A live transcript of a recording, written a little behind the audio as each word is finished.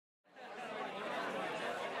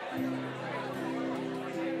Some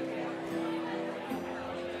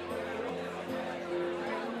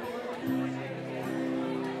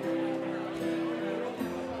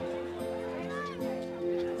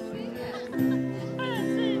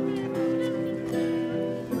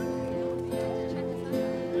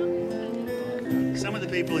of the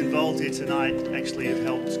people involved here tonight actually have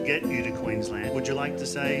helped get you to Queensland. Would you like to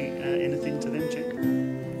say anything to them,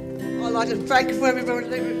 Jen? I'd like to thank everyone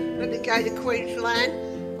that let me go to Queensland.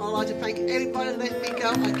 I'd like to thank everybody that let me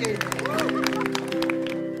go again.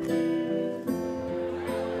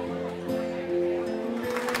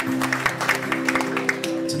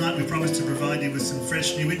 Tonight we promised to provide you with some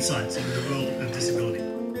fresh new insights into the world of disability.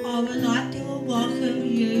 I would like to welcome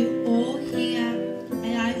you all here,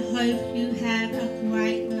 and I hope you have a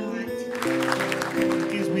great night.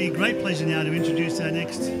 It gives me great pleasure now to introduce our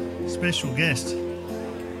next special guest,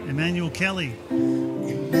 Emmanuel Kelly.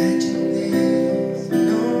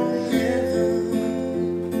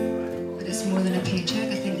 But it's more than a paycheck.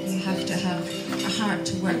 I think you have to have a heart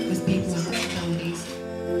to work with people with disabilities.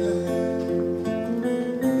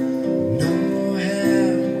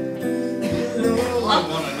 I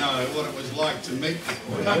want to know what it was like to meet the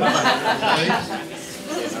Queen. Well,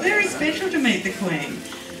 it was very special to meet the Queen.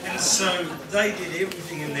 And so they did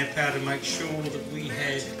everything in their power to make sure that we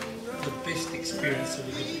had the best experience that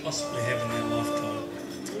we could possibly have in our lifetime.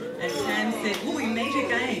 And Pam said, will we meet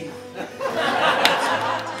again?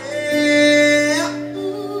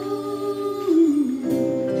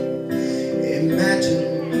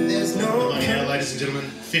 Imagine there's no... Ladies and gentlemen,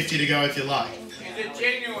 50 to go if you like. Is it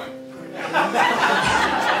genuine?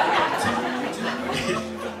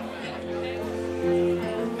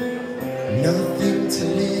 Nothing to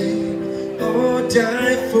live or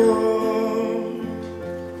die for.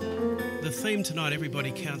 The theme tonight,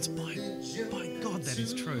 everybody counts. By God, that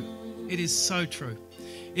is true. It is so true.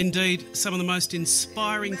 Indeed, some of the most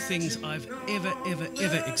inspiring things I've ever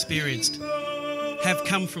experienced have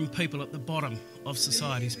come from people at the bottom of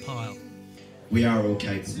society's pile. We are all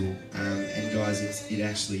capable, and guys, it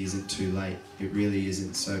actually isn't too late. It really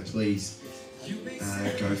isn't, so please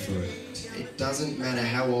go for it. It doesn't matter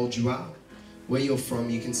how old you are, where you're from,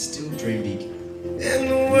 you can still dream big. And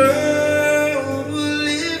the world